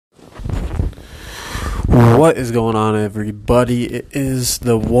What is going on, everybody? It is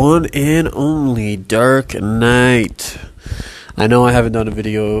the one and only Dark Knight. I know I haven't done a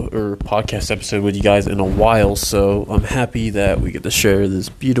video or podcast episode with you guys in a while, so I'm happy that we get to share this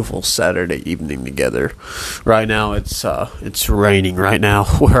beautiful Saturday evening together. Right now, it's raining right now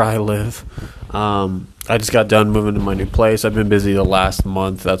where I live. I just got done moving to my new place. I've been busy the last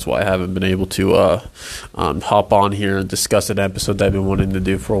month. That's why I haven't been able to hop on here and discuss an episode that I've been wanting to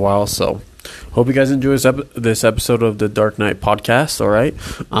do for a while. So hope you guys enjoy this episode of the Dark Knight podcast. All right.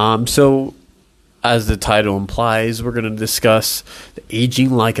 So as the title implies, we're going to discuss aging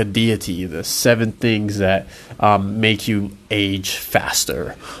like a deity, the 7 things that make you age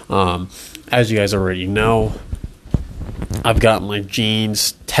faster. As you guys already know, I've gotten my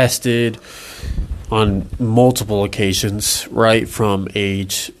genes tested on multiple occasions, right from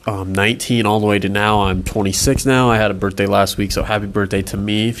age 19 all the way to now. I'm 26 now. I had a birthday last week, so happy birthday to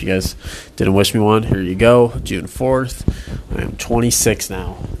me. If you guys didn't wish me one, here you go. June 4th. I am 26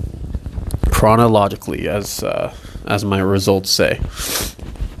 now, chronologically, as my results say.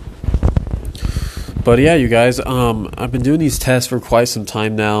 But yeah, you guys, I've been doing these tests for quite some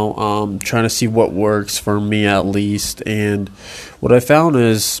time now, trying to see what works for me at least. And what I found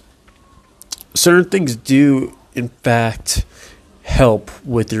is certain things do, in fact, help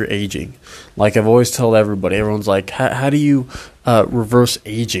with your aging. Like I've always told everybody, everyone's like, how do you reverse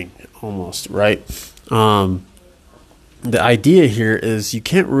aging almost, right? The idea here is you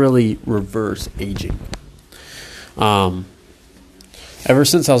can't really reverse aging. Ever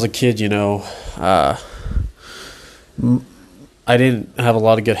since I was a kid, I didn't have a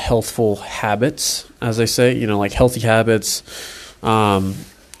lot of good healthful habits, as I say, like healthy habits,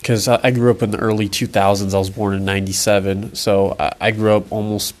 because I grew up in the early 2000s. I was born in 97, so I grew up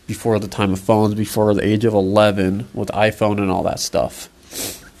almost before the time of phones, before the age of 11 with iPhone and all that stuff.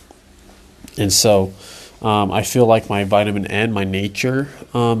 And so I feel like my vitamin N, my nature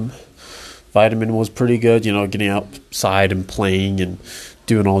vitamin was pretty good, getting outside and playing and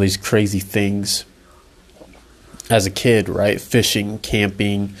doing all these crazy things as a kid, right? Fishing,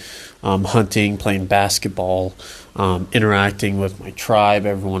 camping, hunting, playing basketball, interacting with my tribe,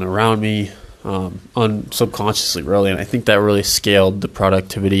 everyone around me, subconsciously, really. And I think that really scaled the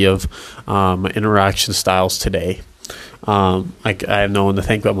productivity of my interaction styles today. I have no one to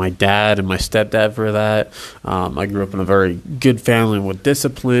thank but my dad and my stepdad for that. I grew up in a very good family with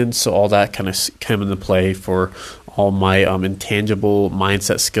discipline, so all that kind of came into play for all my intangible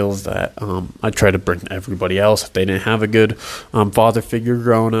mindset skills that I try to bring to everybody else. If they didn't have a good father figure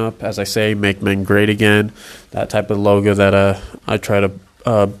growing up, as I say, make men great again, that type of logo that I try to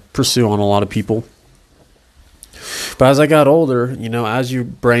pursue on a lot of people. But as I got older, as your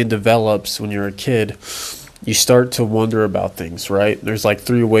brain develops when you're a kid, you start to wonder about things, right? There's like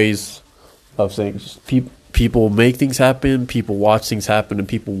 3 ways of things. People make things happen, people watch things happen, and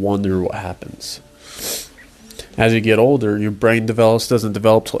people wonder what happens. As you get older, your brain doesn't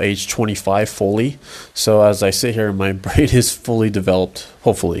develop till age 25 fully. So as I sit here, my brain is fully developed,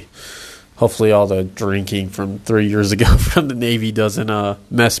 hopefully. Hopefully all the drinking from 3 years ago from the Navy doesn't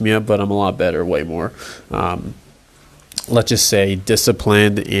mess me up, but I'm a lot better, way more. Let's just say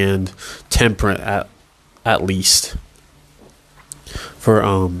disciplined and temperate at least,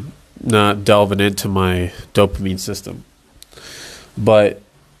 for not delving into my dopamine system. But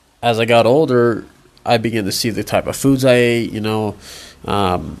as I got older, I began to see the type of foods I ate. When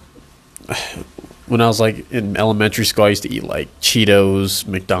I was like in elementary school, I used to eat like Cheetos,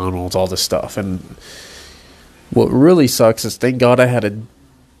 McDonald's, all this stuff. And what really sucks is, thank God I had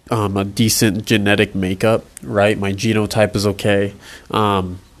a decent genetic makeup, right? My genotype is okay.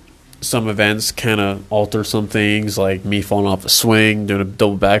 Some events kind of alter some things, like me falling off a swing, doing a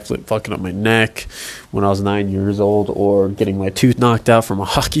double backflip, fucking up my neck when I was 9 years old, or getting my tooth knocked out from a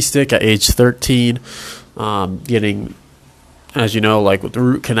hockey stick at age 13, getting, as you know, like with the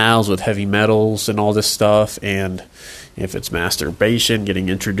root canals with heavy metals and all this stuff, and if it's masturbation, getting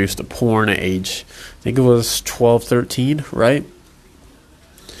introduced to porn at age, I think it was 12, 13, right?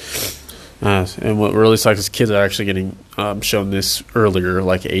 And what really sucks is kids are actually getting shown this earlier,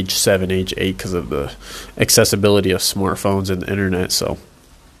 like age 7, age 8, because of the accessibility of smartphones and the internet. So,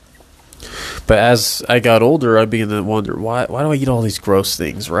 but as I got older, I began to wonder, why do I eat all these gross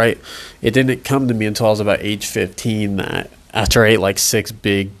things, right? It didn't come to me until I was about age 15 that after I ate like 6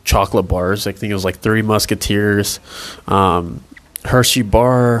 big chocolate bars, I think it was like 3 Musketeers, Hershey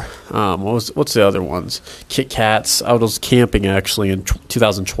bar, what's the other ones? Kit Kats. I was camping actually in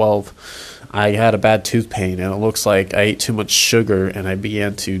 2012. I had a bad tooth pain, and it looks like I ate too much sugar, and I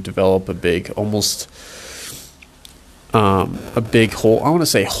began to develop a big, almost a big hole. I want to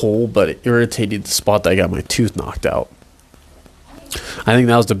say hole, but it irritated the spot that I got my tooth knocked out. I think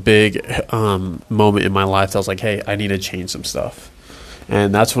that was the big moment in my life that I was like, hey, I need to change some stuff.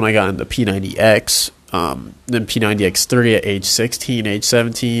 And that's when I got into P90X, then P90X3 at age 16, age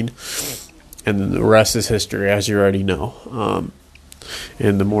 17, and then the rest is history, as you already know.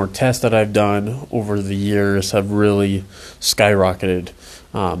 And the more tests that I've done over the years have really skyrocketed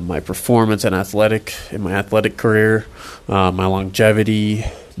my performance in my athletic career, my longevity,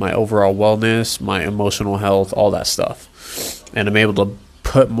 my overall wellness, my emotional health, all that stuff. And I'm able to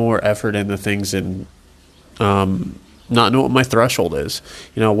put more effort into things and not know what my threshold is.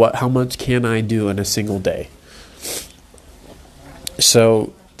 How much can I do in a single day?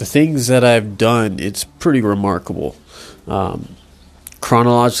 So the things that I've done, it's pretty remarkable.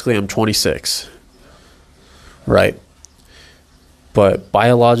 Chronologically, I'm 26, right? But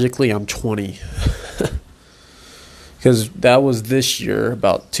biologically, I'm 20. Because that was this year,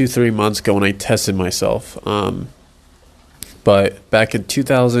 about 2-3 months ago when I tested myself. But back in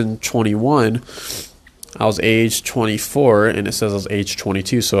 2021, I was age 24, and it says I was age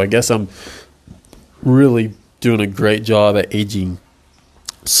 22. So I guess I'm really doing a great job at aging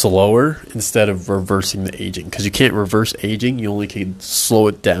slower instead of reversing the aging, because you can't reverse aging, you only can slow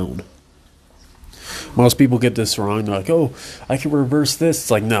it down. Most people get this wrong. They're like, oh, I can reverse this.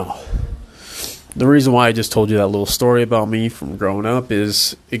 It's like, no. The reason why I just told you that little story about me from growing up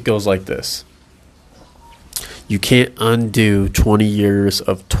is it goes like this. You can't undo 20 years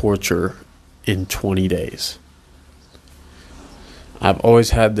of torture in 20 days. I've always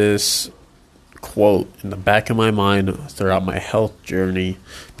had this quote in the back of my mind throughout my health journey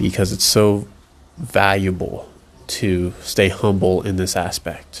because it's so valuable to stay humble in this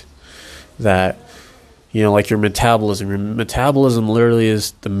aspect. That, like your metabolism literally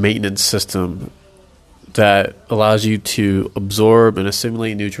is the maintenance system that allows you to absorb and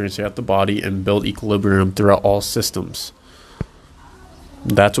assimilate nutrients throughout the body and build equilibrium throughout all systems.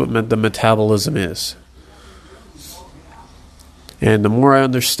 That's what the metabolism is. And the more I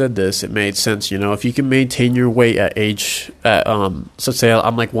understood this, it made sense. If you can maintain your weight at let's say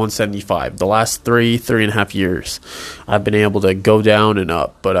I'm like 175. The last 3.5 years, I've been able to go down and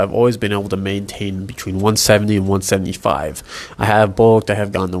up, but I've always been able to maintain between 170 and 175. I have bulked. I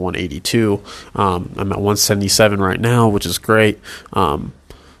have gone to 182. I'm at 177 right now, which is great.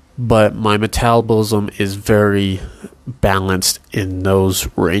 But my metabolism is very balanced in those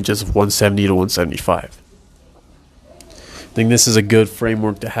ranges of 170 to 175. I think this is a good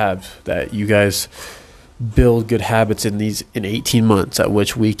framework to have, that you guys build good habits in 18 months, at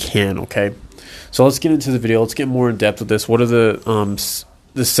which we can, okay? So let's get into the video. Let's get more in depth with this. What are the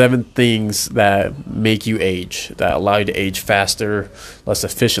 7 things that make you age, that allow you to age faster, less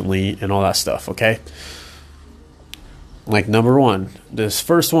efficiently, and all that stuff, okay? Like number 1, this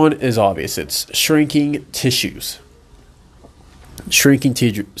first one is obvious. It's shrinking tissues. Shrinking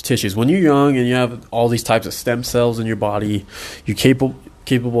tissues. When you're young and you have all these types of stem cells in your body, you're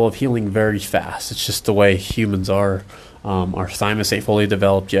capable of healing very fast. It's just the way humans are. Our thymus ain't fully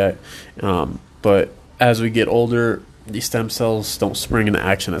developed yet. But as we get older, these stem cells don't spring into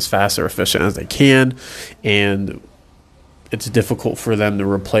action as fast or efficient as they can. And it's difficult for them to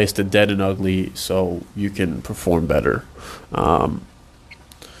replace the dead and ugly so you can perform better. And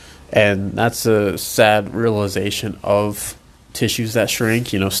that's a sad realization of tissues that shrink.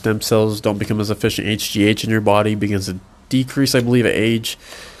 Stem cells don't become as efficient. HGH in your body begins to decrease, I believe, at age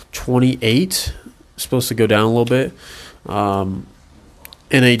 28. It's supposed to go down a little bit.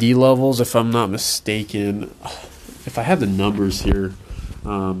 NAD levels, if I'm not mistaken, if I have the numbers here,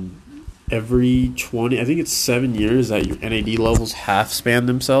 every 20, I think it's 7 years that your NAD levels half span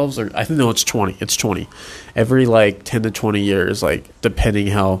themselves, or I think, no, it's 20. It's 20. Every 10 to 20 years, depending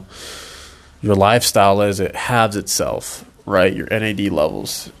how your lifestyle is, it halves itself. Right, your NAD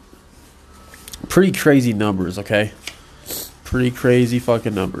levels. Pretty crazy numbers, okay? Pretty crazy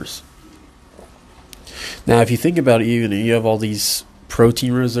fucking numbers. Now, if you think about it, you have all these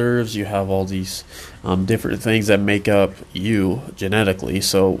protein reserves, you have all these different things that make up you genetically.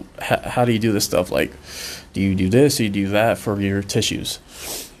 So how do you do this stuff? Do you do this, or you do that for your tissues?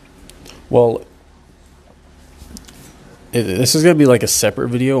 Well, this is going to be like a separate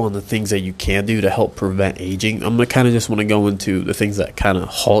video on the things that you can do to help prevent aging. I'm going to kind of just want to go into the things that kind of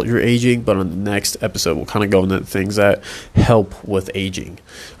halt your aging, but on the next episode, we'll kind of go into the things that help with aging.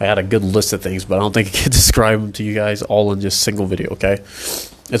 I had a good list of things, but I don't think I can describe them to you guys all in just a single video, okay?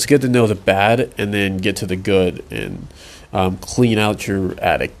 It's good to know the bad and then get to the good and clean out your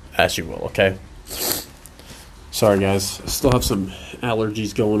attic as you will, okay? Sorry, guys. I still have some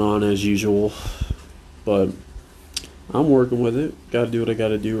allergies going on as usual, but I'm working with it. Got to do what I got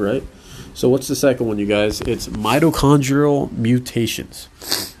to do, right? So what's the second one, you guys? It's mitochondrial mutations.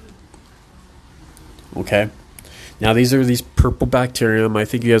 Okay. Now these are these purple bacterium. I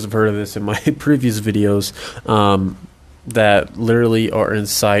think you guys have heard of this in my previous videos. That literally are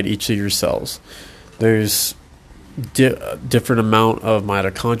inside each of your cells. There's different amount of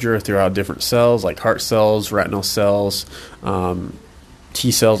mitochondria throughout different cells, like heart cells, retinal cells,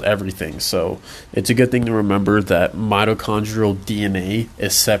 T cells, everything. So it's a good thing to remember that mitochondrial DNA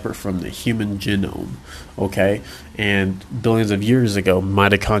is separate from the human genome. Okay, and billions of years ago,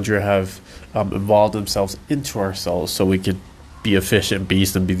 mitochondria have evolved themselves into our cells so we could be efficient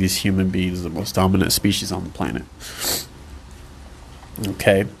beasts and be these human beings, the most dominant species on the planet.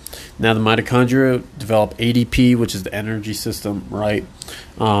 Okay, now the mitochondria develop ADP, which is the energy system, right?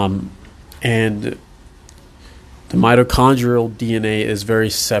 And the mitochondrial DNA is very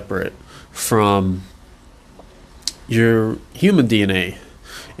separate from your human DNA,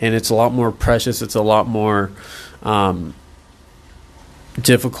 and it's a lot more precious. It's a lot more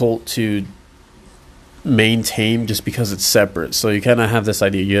difficult to maintain just because it's separate. So you kind of have this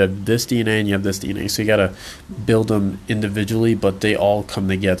idea, you have this DNA and you have this DNA, so you got to build them individually, but they all come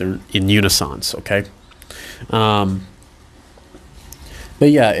together in unisons. Okay, but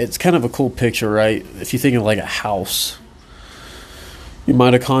yeah, it's kind of a cool picture, right? If you think of like a house, your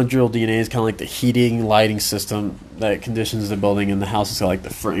mitochondrial DNA is kind of like the heating, lighting system that conditions the building, and the house is like the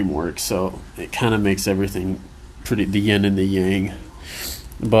framework. So it kind of makes everything pretty, the yin and the yang.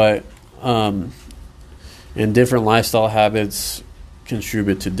 But and different lifestyle habits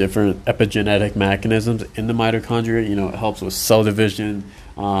contribute to different epigenetic mechanisms in the mitochondria. You know, it helps with cell division,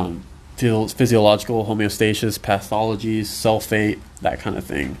 physiological homeostasis, pathologies, sulfate, that kind of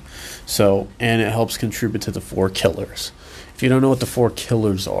thing. So, and it helps contribute to the 4 killers. If you don't know what the 4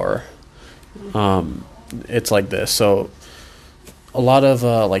 killers are, it's like this. So a lot of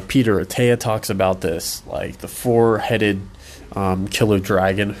like Peter Attia talks about this, like the 4-headed killer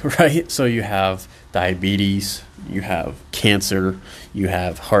dragon, right? So you have diabetes, you have cancer, you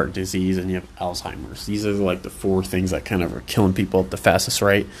have heart disease, and you have Alzheimer's. These are like the 4 things that kind of are killing people at the fastest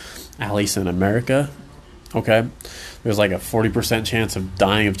rate, at least in America. Okay, there's like a 40% chance of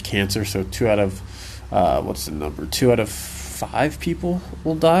dying of cancer. So 2 out of 5 people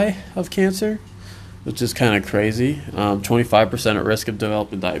will die of cancer, which is kind of crazy. 25% at risk of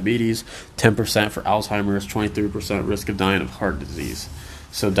developing diabetes, 10% for Alzheimer's, 23% risk of dying of heart disease.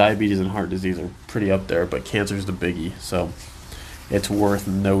 So diabetes and heart disease are pretty up there, but cancer is the biggie. So it's worth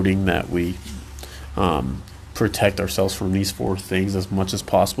noting that we protect ourselves from these 4 things as much as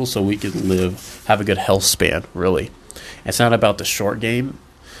possible so we can have a good health span, really. It's not about the short game,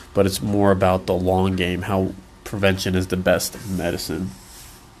 but it's more about the long game, how prevention is the best medicine,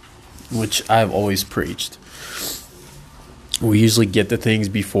 which I've always preached. We usually get the things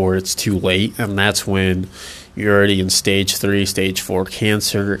before it's too late, and that's when you're already in stage 3, stage 4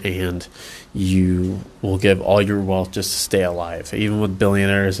 cancer, and you will give all your wealth just to stay alive. Even with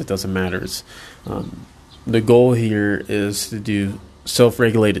billionaires, it doesn't matter. The goal here is to do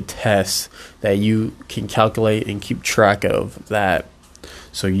self-regulated tests that you can calculate and keep track of that,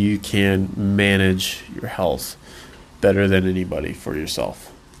 so you can manage your health better than anybody for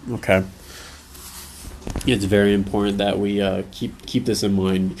yourself. Okay, it's very important that we keep this in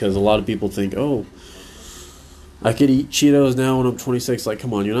mind, because a lot of people think, oh, I could eat Cheetos now when I'm 26. Like,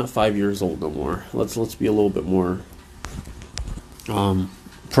 come on, you're not 5 years old no more. Let's be a little bit more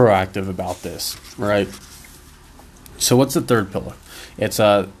proactive about this, right? So what's the third pillar? It's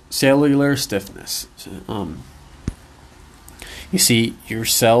cellular stiffness. You see, your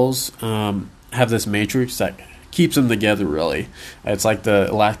cells have this matrix that keeps them together, really. It's like the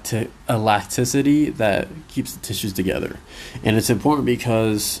elasticity that keeps the tissues together. And it's important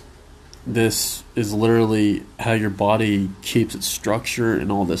because this is literally how your body keeps its structure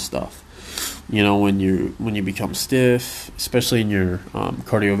and all this stuff. You know, when you become stiff, especially in your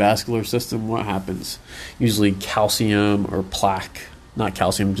cardiovascular system, what happens? Usually calcium or plaque, not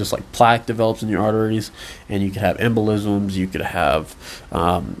calcium, just like plaque develops in your arteries, and you could have embolisms, you could have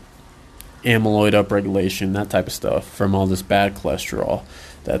amyloid upregulation, that type of stuff from all this bad cholesterol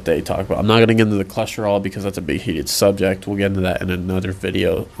that they talk about. I'm not going to get into the cholesterol because that's a big heated subject. We'll get into that in another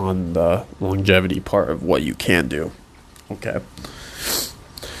video on the longevity part of what you can do. Okay.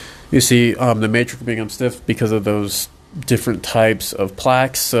 You see, the matrix becomes stiff because of those different types of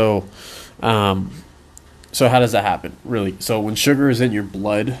plaques. So how does that happen, really? So when sugar is in your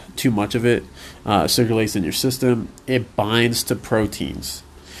blood, too much of it circulates in your system, it binds to proteins.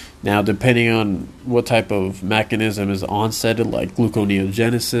 Now, depending on what type of mechanism is onsetted, like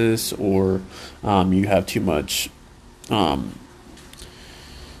gluconeogenesis, or you have too much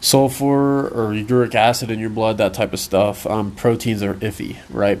sulfur or uric acid in your blood, that type of stuff. Proteins are iffy,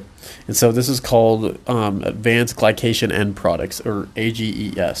 right? And so this is called advanced glycation end products, or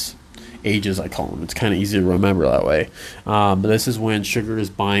AGES. Ages, I call them. It's kind of easy to remember that way. But this is when sugars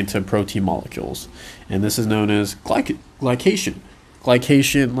bind to protein molecules, and this is known as glycation.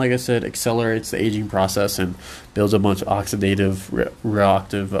 Glycation, like I said, accelerates the aging process and builds a bunch of oxidative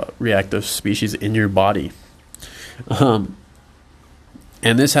reactive species in your body. And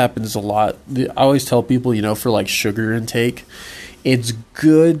this happens a lot. I always tell people, for like sugar intake, it's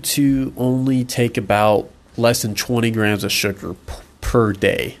good to only take about less than 20 grams of sugar per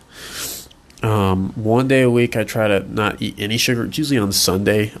day. 1 day a week, I try to not eat any sugar. It's usually on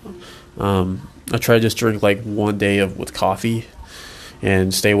Sunday. I try to just drink like 1 day with coffee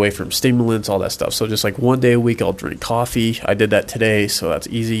and stay away from stimulants, all that stuff. So just like 1 day a week, I'll drink coffee. I did that today, so that's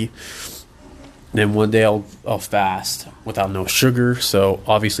easy. Then 1 day I'll fast without no sugar. So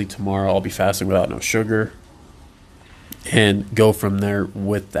obviously tomorrow I'll be fasting without no sugar, and go from there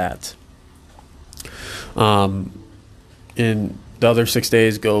with that. And the other 6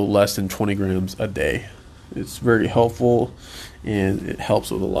 days go less than 20 grams a day. It's very helpful, and it helps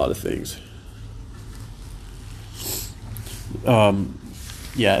with a lot of things.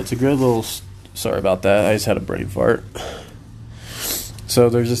 Yeah, it's a good little. Sorry about that. I just had a brain fart. So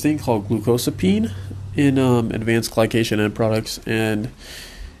there's this thing called glucosamine in advanced glycation end products, and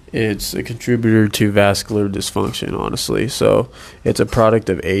it's a contributor to vascular dysfunction, honestly. So it's a product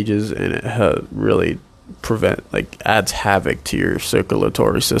of ages, and it really adds havoc to your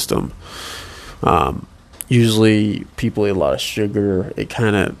circulatory system. Usually people eat a lot of sugar. It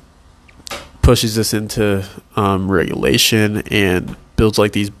kind of pushes this into regulation and builds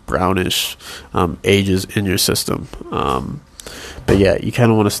like these brownish ages in your system. But yeah, you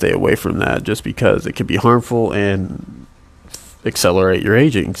kind of want to stay away from that, just because it can be harmful and accelerate your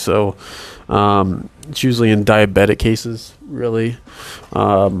aging. So it's usually in diabetic cases, really,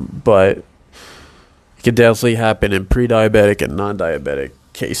 but it can definitely happen in pre-diabetic and non-diabetic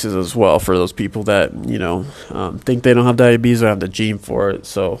cases as well, for those people that think they don't have diabetes or have the gene for it.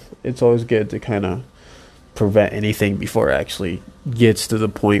 So it's always good to kind of prevent anything before it actually gets to the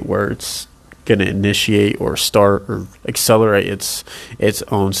point where it's going to initiate or start or accelerate its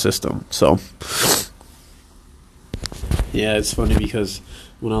own system. So yeah, it's funny because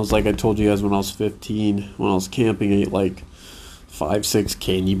when I was, like I told you guys, when I was 15, when I was camping, I ate like 5-6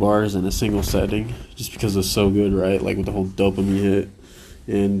 candy bars in a single setting, just because it's so good, right? Like with the whole dopamine hit.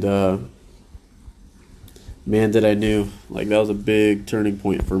 And man, did I knew, like, that was a big turning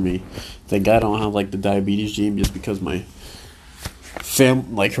point for me. Thank God I don't have like the diabetes gene, just because my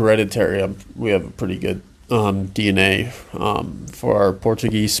hereditary, we have a pretty good DNA for our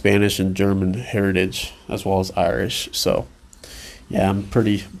Portuguese, Spanish, and German heritage, as well as Irish. So yeah, I'm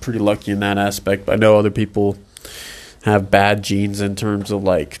pretty lucky in that aspect. But I know other people have bad genes in terms of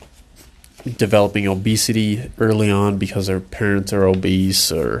like developing obesity early on because their parents are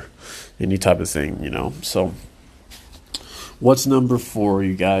obese or any type of thing, So what's number 4,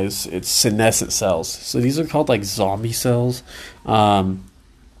 you guys? It's senescent cells. So these are called like zombie cells.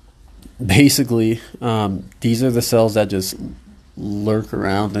 Basically, these are the cells that just lurk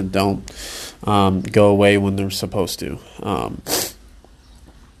around and don't go away when they're supposed to.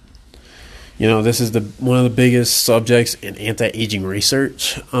 This is one of the biggest subjects in anti-aging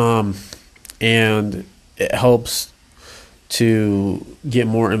research, and it helps to get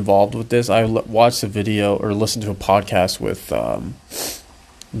more involved with this. I watched a video or listened to a podcast with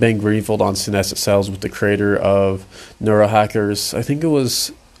Ben Greenfield on senescent cells with the creator of Neurohackers. I think it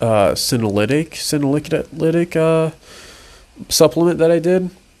was senolytic supplement that I did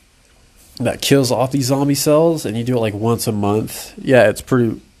that kills off these zombie cells, and you do it like once a month. Yeah, it's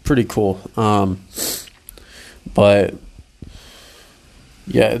pretty cool. But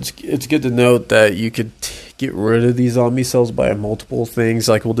yeah, it's good to note that you could get rid of these zombie cells by multiple things.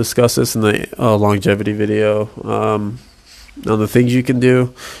 Like we'll discuss this in the longevity video. On the things you can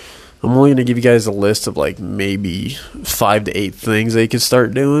do, I'm only going to give you guys a list of like maybe 5 to 8 things that you can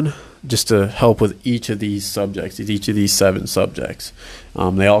start doing just to help with each of these subjects, each of these 7 subjects.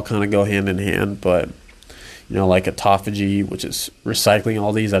 They all kind of go hand in hand, but like autophagy, which is recycling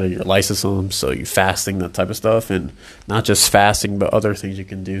all these out of your lysosomes, so you fasting, that type of stuff, and not just fasting, but other things you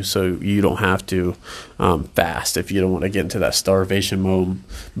can do so you don't have to fast if you don't want to get into that starvation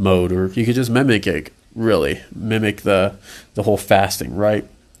mode, or you could just mimic the whole fasting, right?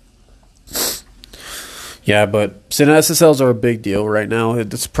 Yeah, but senescent cells are a big deal right now.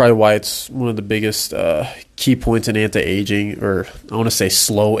 That's probably why it's one of the biggest key points in anti-aging, or I want to say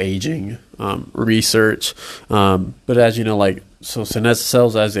slow aging research. But as you know, like, so senescent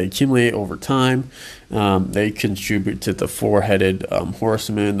cells, as they accumulate over time, they contribute to the four-headed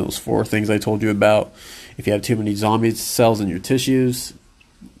horseman, those four things I told you about. If you have too many zombie cells in your tissues,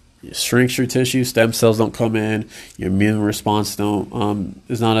 it shrinks your tissue, stem cells don't come in, your immune response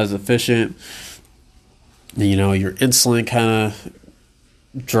is not as efficient. You know, your insulin kind of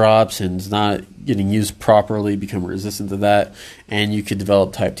drops and is not getting used properly, become resistant to that, and you could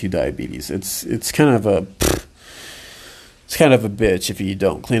develop type 2 diabetes. It's kind of a bitch if you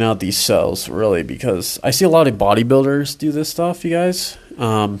don't clean out these cells, really, because I see a lot of bodybuilders do this stuff, you guys.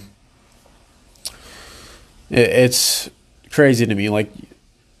 It's crazy to me. Like,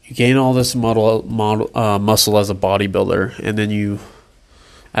 you gain all this muscle as a bodybuilder, and then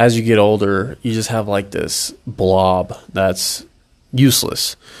as you get older, you just have like this blob that's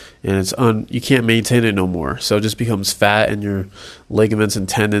useless, and you can't maintain it no more. So it just becomes fat, and your ligaments and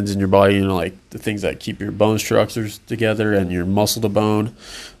tendons in your body, you know, like the things that keep your bone structures together and your muscle to bone,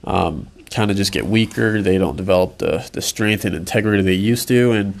 kind of just get weaker. They don't develop the strength and integrity they used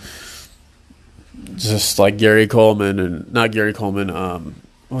to, and just like Gary Coleman, and not Gary Coleman,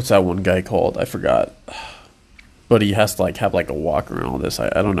 what's that one guy called? I forgot. But he has to like have like a walker and all this. I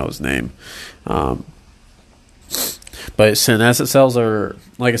don't know his name. But senescent cells are,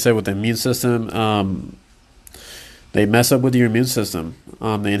 like I said, with the immune system, they mess up with your immune system.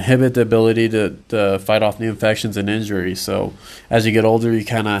 They inhibit the ability to fight off new infections and injuries. So as you get older, you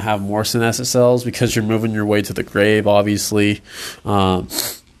kind of have more senescent cells because you're moving your way to the grave, obviously. But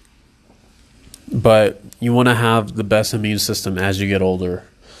you want to have the best immune system as you get older.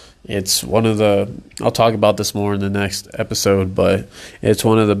 It's one of I'll talk about this more in the next episode, but it's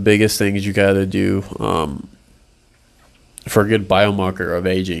one of the biggest things you got to do for a good biomarker of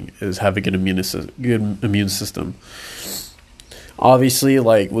aging is have a good immune system. Obviously,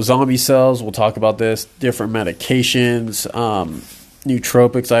 like with zombie cells, we'll talk about this, different medications,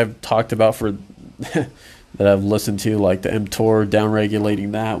 nootropics I've talked about that I've listened to, like the mTOR,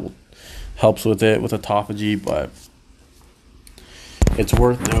 downregulating that helps with it, with autophagy, but it's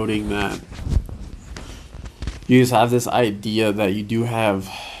worth noting that you just have this idea that you do have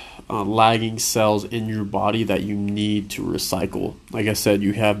lagging cells in your body that you need to recycle. Like I said,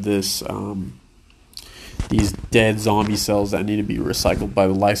 you have these dead zombie cells that need to be recycled by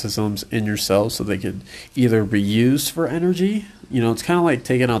the lysosomes in your cells so they could either be used for energy. You know, it's kind of like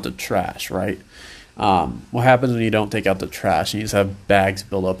taking out the trash, right? What happens when you don't take out the trash and you just have bags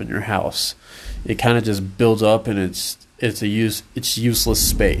build up in your house? It kind of just builds up, and it's useless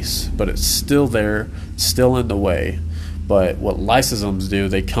space, but it's still there, still in the way. But what lysosomes do,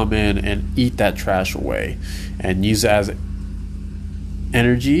 they come in and eat that trash away and use it as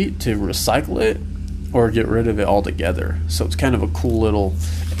energy to recycle it or get rid of it altogether. So it's kind of a cool little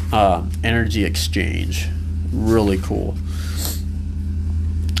energy exchange. Really cool.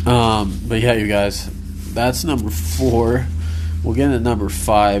 But yeah, you guys, that's number 4. We'll get into number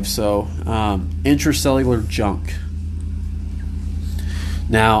 5. So intracellular junk.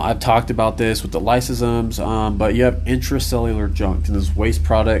 Now, I've talked about this with the lysosomes, but you have intracellular junk, and those waste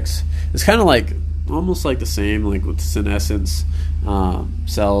products. It's kind of like, almost like the same, like with senescence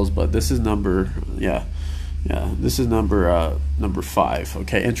cells, but this is number 5.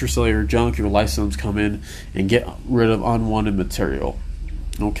 Okay, intracellular junk, your lysosomes come in and get rid of unwanted material.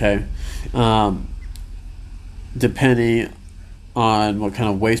 Okay, depending on what kind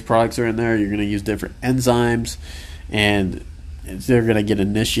of waste products are in there, you're going to use different enzymes, and they're going to get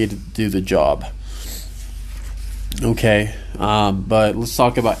initiated to do the job. Okay, but let's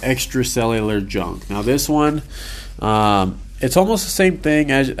talk about extracellular junk. Now this one, it's almost the same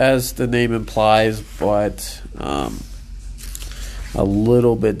thing as the name implies, but a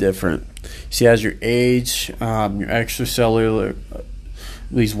little bit different. See, as you age, your extracellular,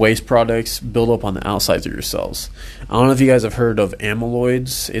 these waste products build up on the outsides of your cells. I don't know if you guys have heard of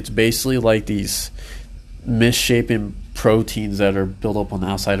amyloids. It's basically like these misshapen proteins that are built up on the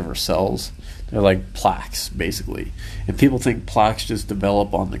outside of our cells. They're like plaques, basically. And people think plaques just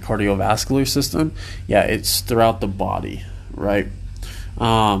develop on the cardiovascular system. Yeah, it's throughout the body, right?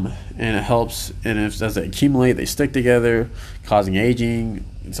 And it helps, and as they accumulate, they stick together, causing aging.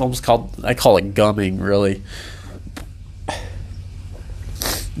 It's almost I call it gumming, really.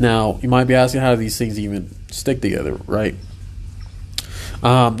 Now, you might be asking, how do these things even stick together, right?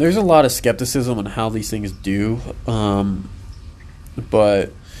 There's a lot of skepticism on how these things do,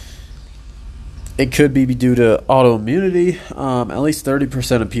 but It could be due to autoimmunity. At least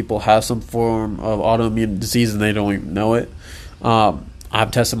 30% of people have some form of autoimmune disease and they don't even know it.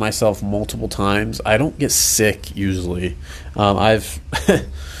 I've tested myself multiple times. I don't get sick usually. I've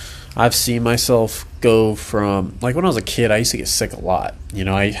I've seen myself go from, like, when I was a kid, I used to get sick a lot.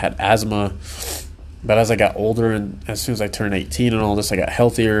 I had asthma, but as I got older and as soon as I turned 18 and all this, I got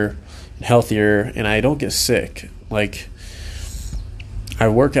healthier and healthier, and I don't get sick. Like, I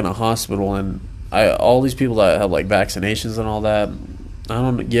work in a hospital, and all these people that have like vaccinations and all that, I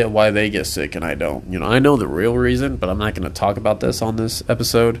don't get why they get sick and I don't. I know the real reason, but I'm not going to talk about this on this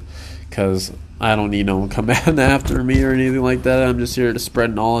episode because I don't need no one coming after me or anything like that. I'm just here to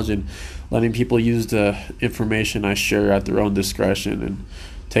spread knowledge and letting people use the information I share at their own discretion and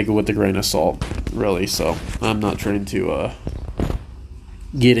take it with a grain of salt, really. So I'm not trying to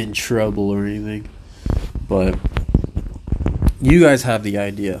get in trouble or anything, but you guys have the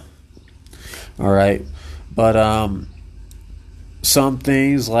idea. All right, but some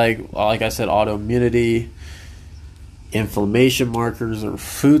things like I said, autoimmunity, inflammation markers, or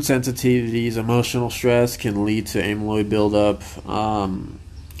food sensitivities, emotional stress can lead to amyloid buildup,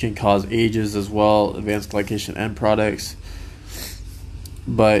 can cause ages as well, advanced glycation end products.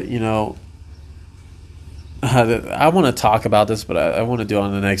 But I want to talk about this, but I want to do it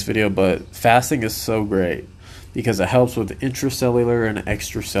on the next video. But fasting is so great because it helps with intracellular and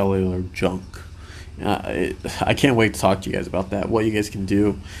extracellular junk. I can't wait to talk to you guys about that, what you guys can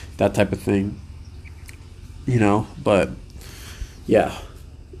do, that type of thing. But yeah,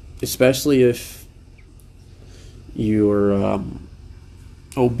 especially if you're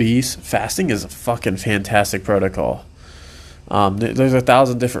obese, fasting is a fucking fantastic protocol. There's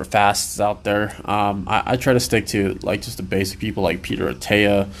 1,000 different fasts out there. I try to stick to like just the basic people like Peter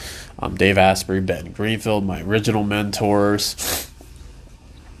Attia, Dave Asprey, Ben Greenfield, my original mentors.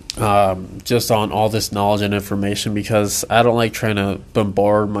 Just on all this knowledge and information, because I don't like trying to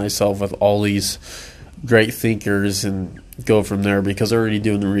bombard myself with all these great thinkers and go from there, because I'm already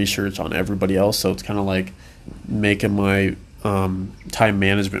doing the research on everybody else. So it's kind of like making my time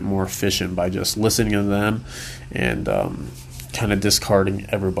management more efficient by just listening to them and kind of discarding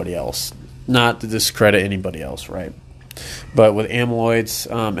everybody else. Not to discredit anybody else, right? But with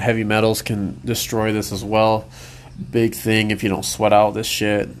amyloids, heavy metals can destroy this as well. Big thing if you don't sweat out this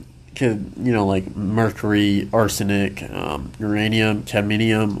shit. Could, like mercury, arsenic, uranium,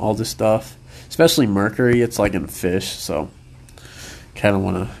 cadmium, all this stuff. Especially mercury, it's like in fish, so kind of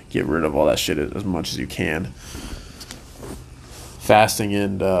want to get rid of all that shit as much as you can. Fasting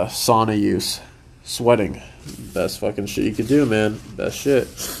and sauna use, sweating, best fucking shit you could do, man. Best shit.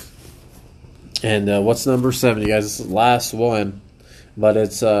 And what's number 7, you guys? This is the last one, but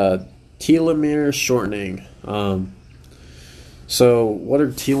it's telomere shortening. So what are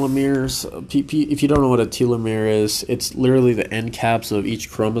telomeres? If you don't know what a telomere is, it's literally the end caps of each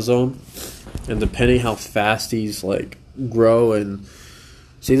chromosome, and depending how fast these like grow, and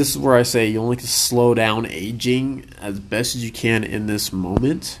see, this is where I say you only can slow down aging as best as you can in this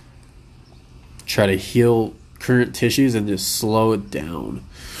moment. Try to heal current tissues and just slow it down.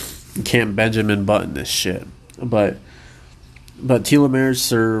 You can't Benjamin Button this shit, but telomeres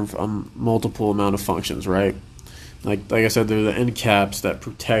serve multiple amount of functions, right? Like I said, they're the end caps that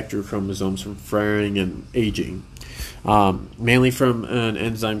protect your chromosomes from fraying and aging. Mainly from an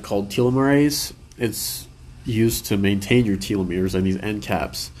enzyme called telomerase. It's used to maintain your telomeres and these end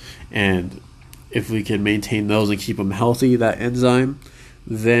caps. And if we can maintain those and keep them healthy, that enzyme,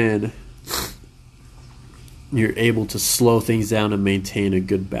 then you're able to slow things down and maintain a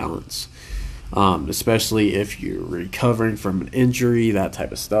good balance. Especially if you're recovering from an injury, that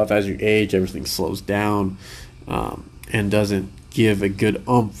type of stuff. As you age, everything slows down. And doesn't give a good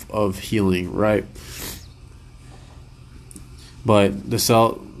oomph of healing, right? But the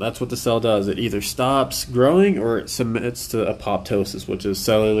cell, that's what the cell does. It either stops growing or it submits to apoptosis, which is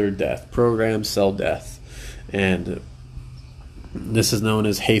cellular death, programmed cell death. And this is known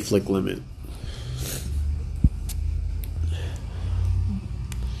as Hayflick limit.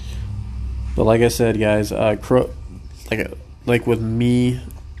 But like I said, guys, like with me,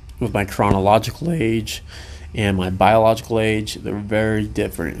 with my chronological age and my biological age, they're very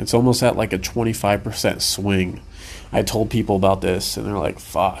different. It's almost at like a 25% swing. I told people about this and they're like,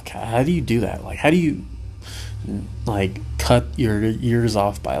 fuck, how do you do that? Like, how do you like cut your years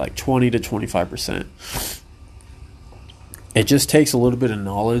off by like 20 to 25%? It just takes a little bit of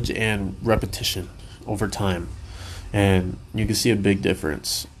knowledge and repetition over time, and you can see a big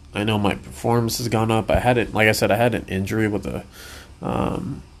difference. I know my performance has gone up. I had an injury with a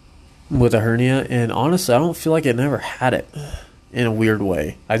hernia, and honestly, I don't feel like I never had it. in a weird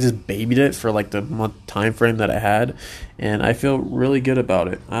way. I just babied it for like the month time frame that I had, and I feel really good about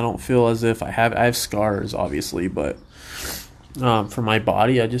it. I don't feel as if I have scars, obviously, but for my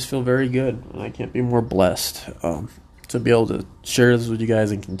body, I just feel very good, and I can't be more blessed to be able to share this with you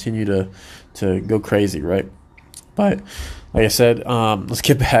guys and continue to go crazy, right? But like I said, let's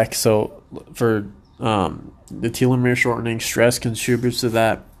get back. So for the telomere shortening, stress contributes to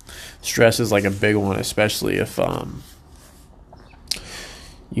that. Stress is like a big one, especially if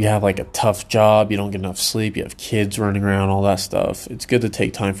you have like a tough job, you don't get enough sleep, you have kids running around, all that stuff. It's good to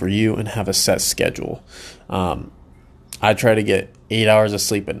take time for you and have a set schedule. I try to get 8 hours of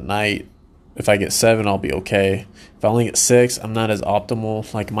sleep at night. If I get 7, I'll be okay. If I only get 6, I'm not as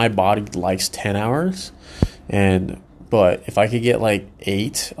optimal. Like, my body likes 10 hours, but if I could get like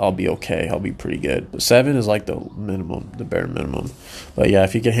 8, I'll be okay. I'll be pretty good. But 7 is like the minimum, the bare minimum. But yeah,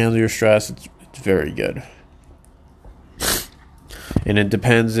 if you can handle your stress, it's very good. And it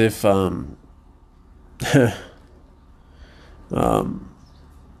depends if hold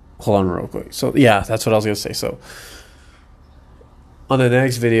on real quick. So yeah, that's what I was gonna say. So on the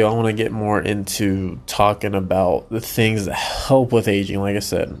next video, I want to get more into talking about the things that help with aging. Like I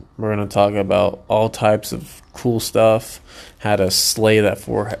said, we're going to talk about all types of cool stuff, how to slay that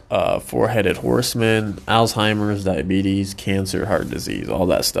four-headed horseman, Alzheimer's, diabetes, cancer, heart disease, all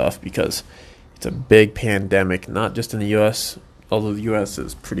that stuff, because it's a big pandemic, not just in the U.S., although the U.S.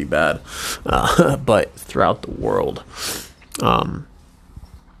 is pretty bad, but throughout the world. But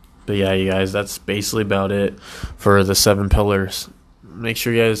yeah, you guys, that's basically about it for the 7 pillars. Make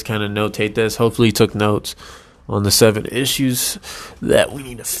sure you guys kind of notate this. Hopefully you took notes on the 7 issues that we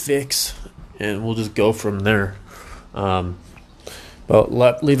need to fix, and we'll just go from there.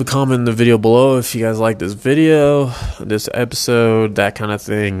 But leave a comment in the video below if you guys like this video, this episode, that kind of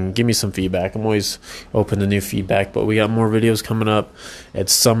thing. Give me some feedback. I'm always open to new feedback, but we got more videos coming up.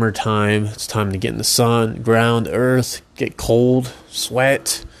 It's summertime. It's time to get in the sun, ground, earth, get cold,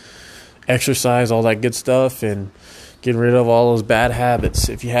 sweat, exercise, all that good stuff, and getting rid of all those bad habits.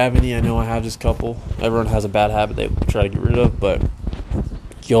 If you have any, I know I have just a couple. Everyone has a bad habit they try to get rid of, but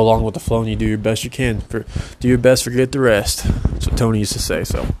go along with the flow and you do your best you can. Do your best, forget the rest. That's what Tony used to say.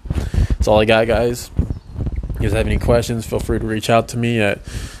 So that's all I got, guys. If you guys have any questions, feel free to reach out to me at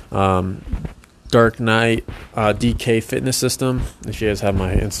Dark Knight DK Fitness System. If you guys have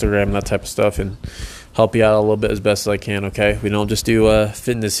my Instagram, that type of stuff, and help you out a little bit as best as I can, okay? We don't just do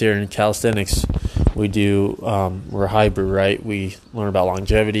fitness here in calisthenics. We do, we're hybrid, right? We learn about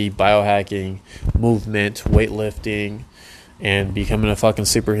longevity, biohacking, movement, weightlifting, and becoming a fucking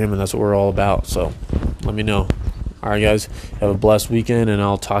superhuman. That's what we're all about. So let me know. All right, guys, have a blessed weekend, and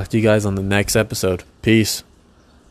I'll talk to you guys on the next episode. Peace.